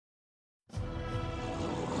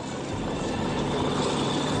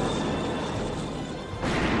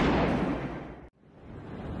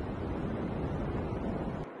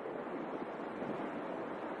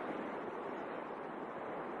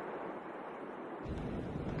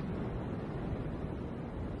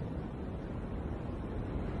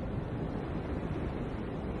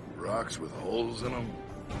rocks with holes in them?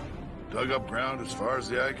 Dug up ground as far as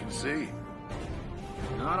the eye can see?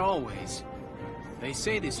 Not always. They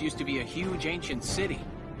say this used to be a huge ancient city.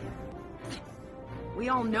 We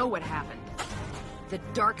all know what happened. The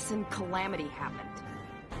Darkson calamity happened.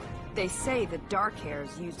 They say the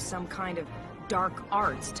Darkhairs used some kind of dark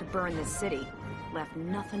arts to burn the city. Left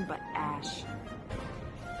nothing but ash.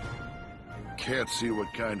 Can't see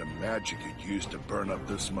what kind of magic you'd use to burn up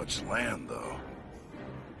this much land, though.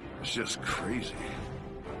 It's just crazy.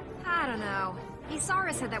 I don't know.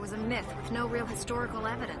 Isara said that was a myth with no real historical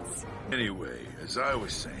evidence. Anyway, as I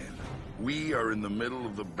was saying, we are in the middle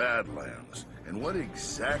of the Badlands. And what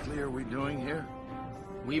exactly are we doing here?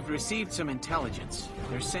 We've received some intelligence.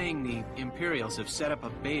 They're saying the Imperials have set up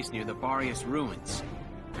a base near the Barious ruins.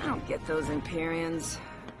 I don't get those Imperians.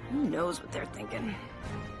 Who knows what they're thinking?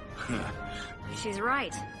 She's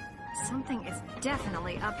right. Something is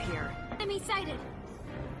definitely up here. Enemy sighted!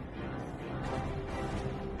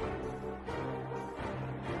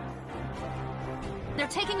 They're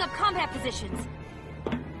taking up combat positions.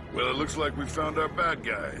 Well, it looks like we found our bad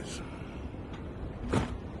guys.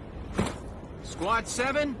 Squad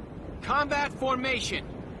 7, combat formation.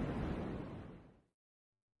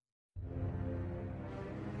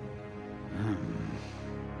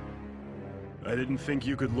 I didn't think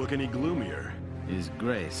you could look any gloomier. His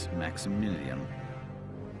Grace Maximilian.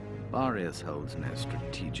 Barious holds no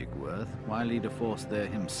strategic worth. Why lead a force there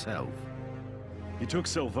himself? He took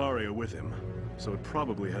Selvaria with him, so it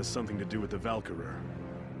probably has something to do with the Valkyria.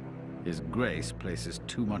 His Grace places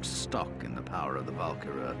too much stock in the power of the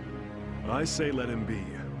Valkyria. I say let him be.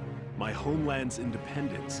 My homeland's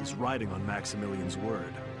independence is riding on Maximilian's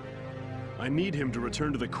word. I need him to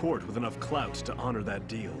return to the court with enough clout to honor that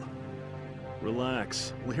deal.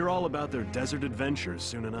 Relax. We'll hear all about their desert adventures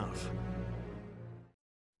soon enough.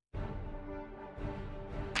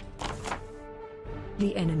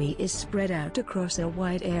 The enemy is spread out across a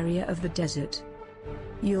wide area of the desert.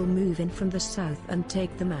 You'll move in from the south and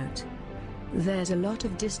take them out. There's a lot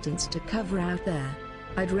of distance to cover out there.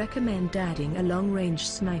 I'd recommend adding a long-range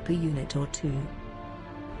sniper unit or two.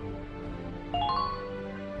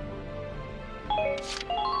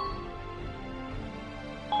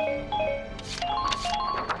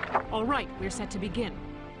 All right, we're set to begin.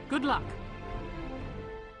 Good luck.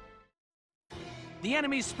 The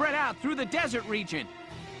enemy's spread out through the desert region.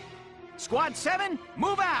 Squad 7,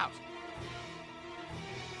 move out!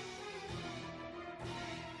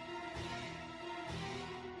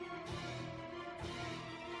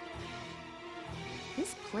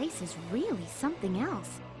 This place is really something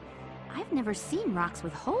else. I've never seen rocks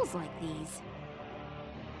with holes like these.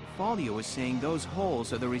 Fallia was saying those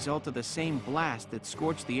holes are the result of the same blast that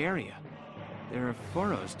scorched the area. There are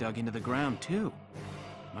furrows dug into the ground, too.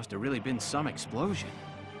 Must have really been some explosion.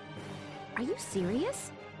 Are you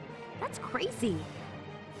serious? That's crazy.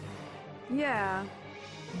 Yeah,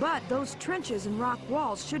 but those trenches and rock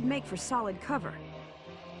walls should make for solid cover.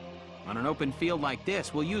 On an open field like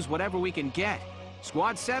this, we'll use whatever we can get.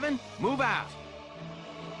 Squad 7, move out!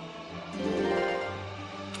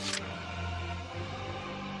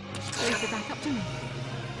 Leave the back up to me.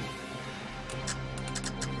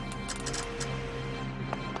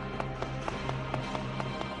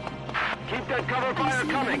 Keep that cover fire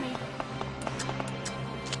coming!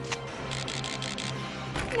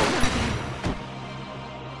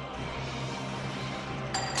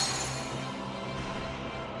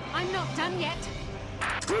 I'm not done yet.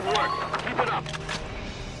 Good work! Keep it up!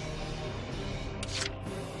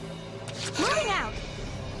 Moving out!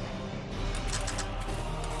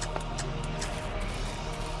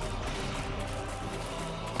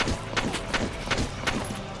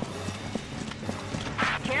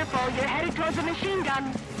 Careful, you're headed towards a machine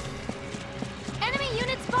gun! Enemy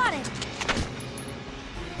unit spotted!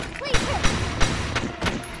 Please hit!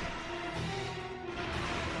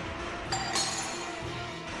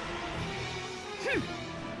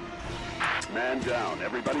 Man down,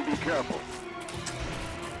 everybody be careful.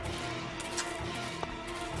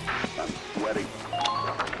 I'm sweating.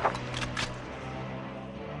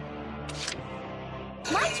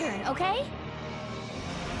 My turn, okay?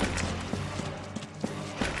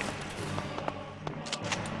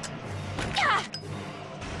 Ah!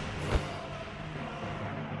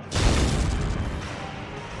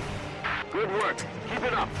 Good work. Keep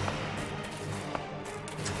it up.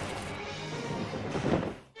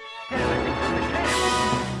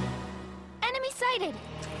 Enemy sighted!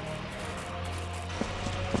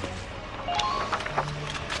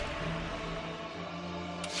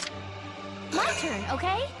 My turn,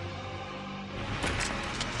 okay?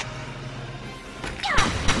 Ah!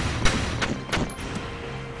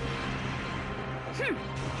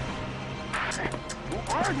 Who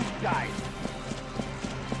are these guys?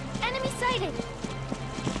 Enemy sighted!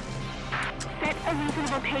 Set a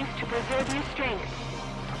reasonable pace to preserve your strength.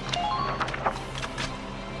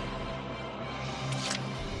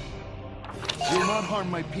 Will not harm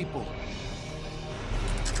my people.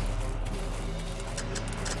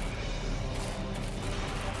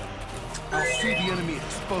 I'll see the enemy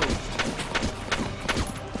exposed.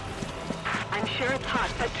 I'm sure it's hot,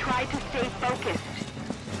 but try to stay focused.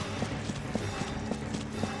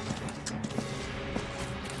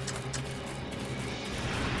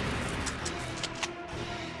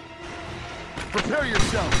 Prepare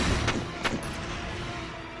yourself.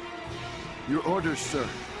 Your orders, sir.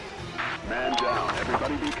 Man down.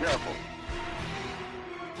 Everybody be careful.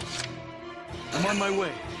 I'm on my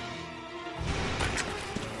way.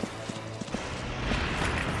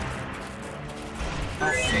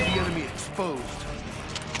 I'll see the enemy exposed.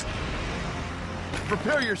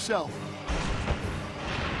 Prepare yourself.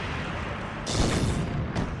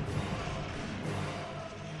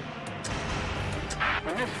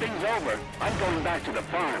 When this thing's over, I'm going back to the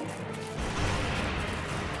farm.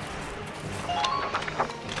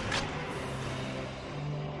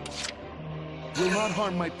 Will not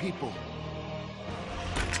harm my people.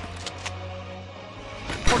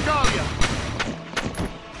 Forgalia!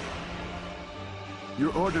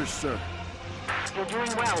 Your orders, sir. You're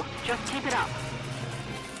doing well. Just keep it up.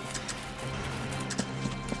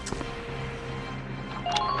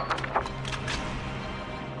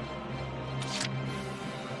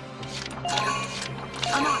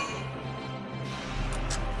 I'm on.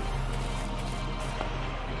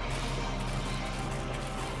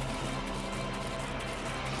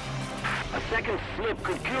 A second slip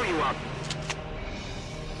could kill you up.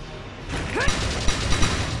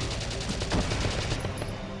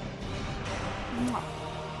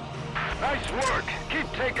 Nice work.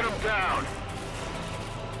 Keep taking them down.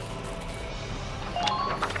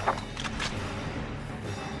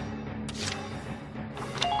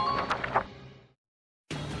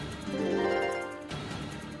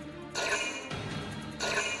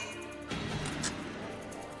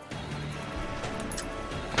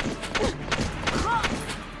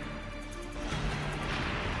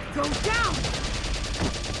 Go down!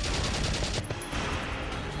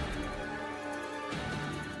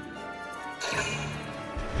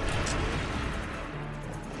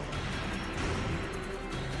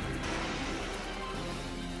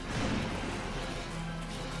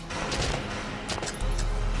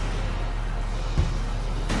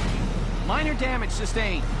 Minor damage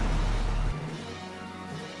sustained.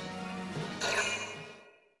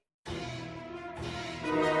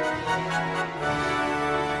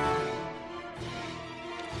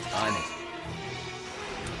 On it.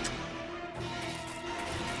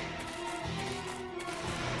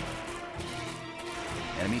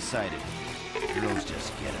 Enemy sighted. Heroes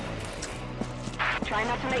just get him. Try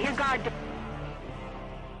not to let your guard down.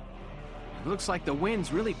 It looks like the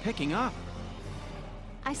wind's really picking up.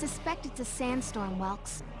 I suspect it's a sandstorm,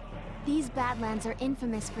 Welks. These Badlands are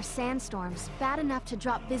infamous for sandstorms, bad enough to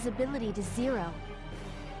drop visibility to 0.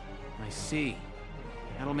 I see.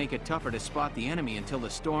 That'll make it tougher to spot the enemy until the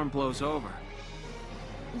storm blows over.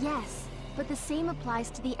 Yes, but the same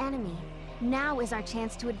applies to the enemy. Now is our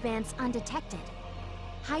chance to advance undetected.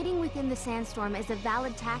 Hiding within the sandstorm is a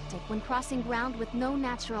valid tactic when crossing ground with no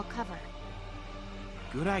natural cover.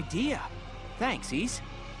 Good idea. Thanks, Ease.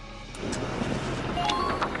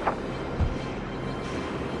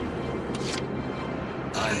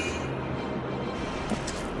 On it.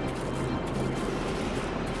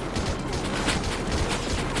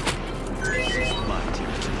 This is my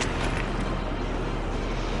territory.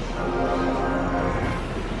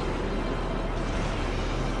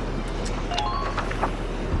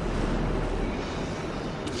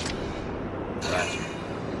 Roger.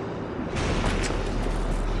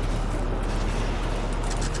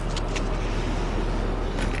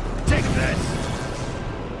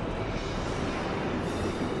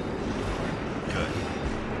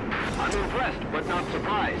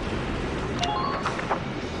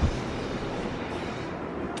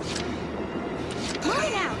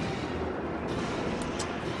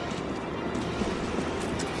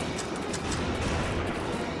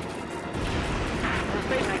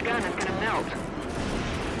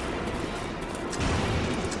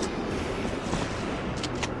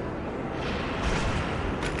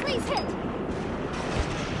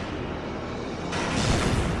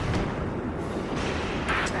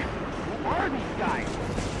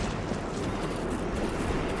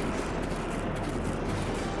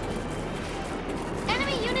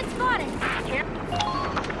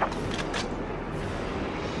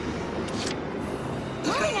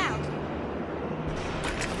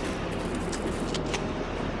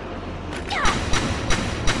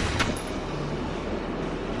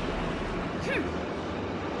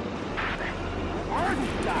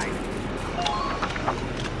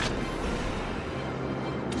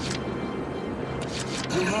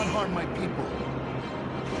 people.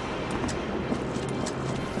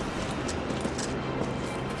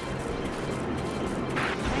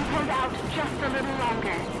 We've held out just a little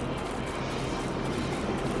longer.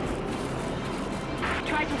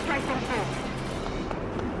 Try to strike them first.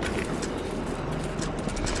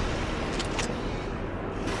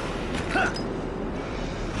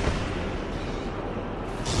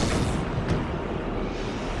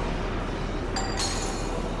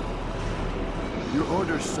 Your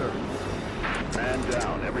orders, sir. Man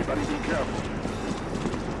down. Everybody be careful.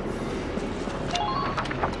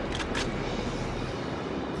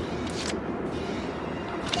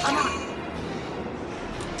 I'm on.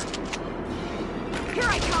 Here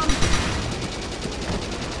I come!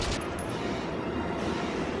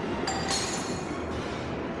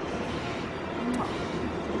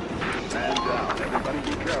 Man down. Everybody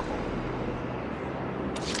be careful.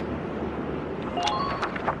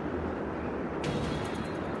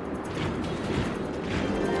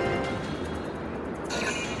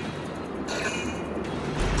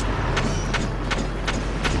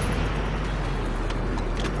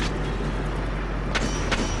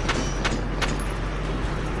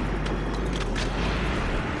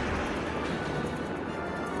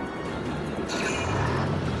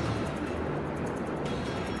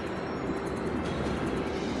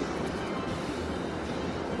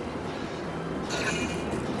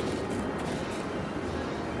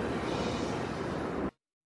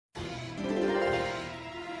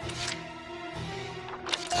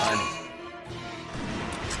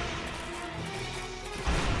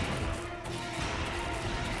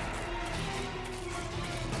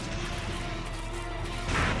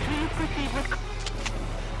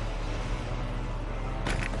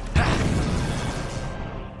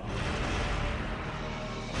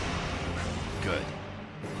 Good.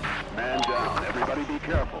 Man down. Everybody be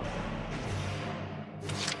careful.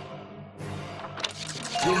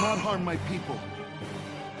 You'll not harm my people.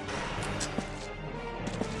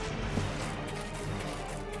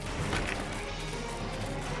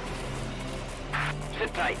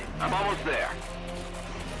 Sit tight. I'm almost there.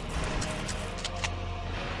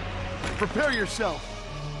 Prepare yourself.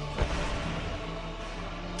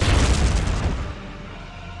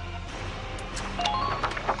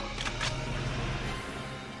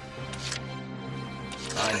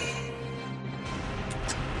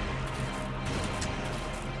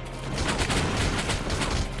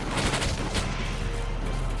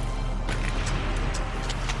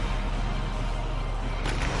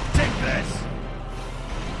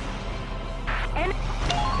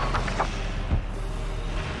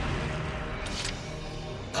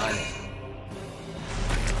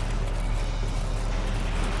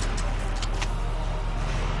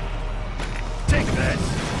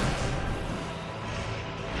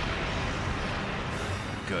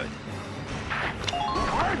 Good.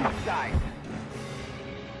 Hard side.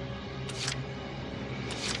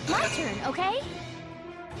 My turn, okay?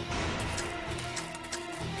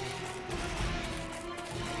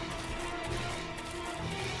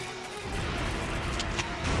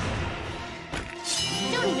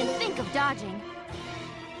 Don't even think of dodging.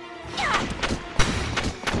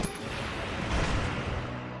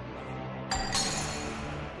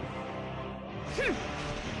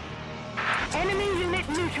 Enemy unit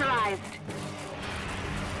neutralized.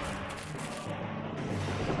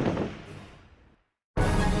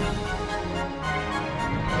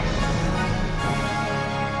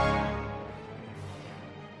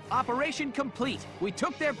 Operation complete. We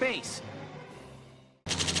took their base.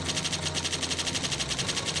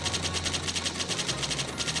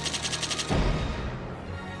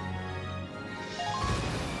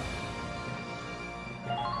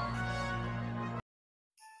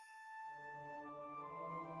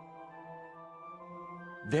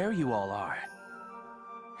 There you all are.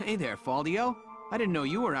 Hey there, Faldio. I didn't know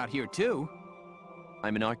you were out here too.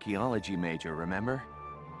 I'm an archaeology major, remember?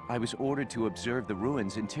 I was ordered to observe the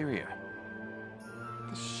ruins' interior.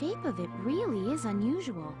 The shape of it really is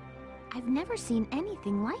unusual. I've never seen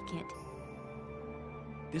anything like it.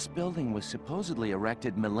 This building was supposedly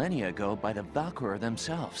erected millennia ago by the Valkyria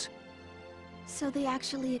themselves. So they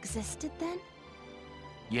actually existed then?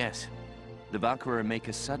 Yes. The Valkyria make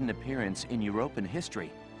a sudden appearance in European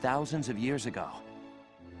history thousands of years ago.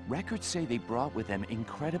 Records say they brought with them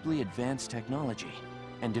incredibly advanced technology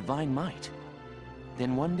and divine might.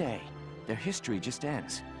 Then one day, their history just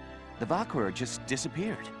ends. The Valkyria just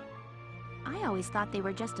disappeared. I always thought they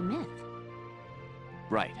were just a myth.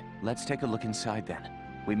 Right. Let's take a look inside then.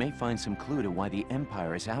 We may find some clue to why the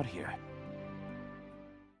Empire is out here.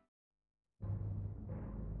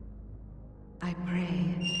 I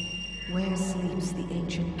pray, where sleeps the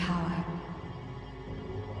ancient power?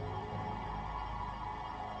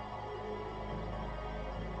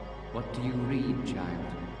 What do you read, child?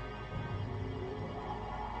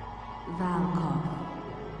 Valkov,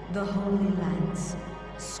 the Holy Lance,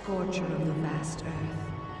 scorcher of the vast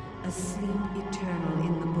earth, asleep eternal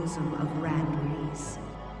in the bosom of Randrees,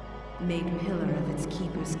 made pillar of its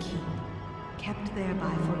keeper's keep, kept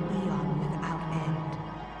thereby for eon without end.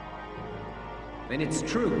 Then it's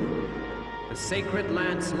true. The sacred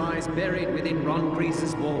lance lies buried within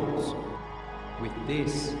Randrees' walls. With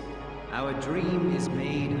this, our dream is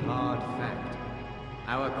made hard fact.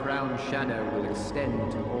 Our crown shadow will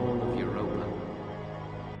extend to all of Europa.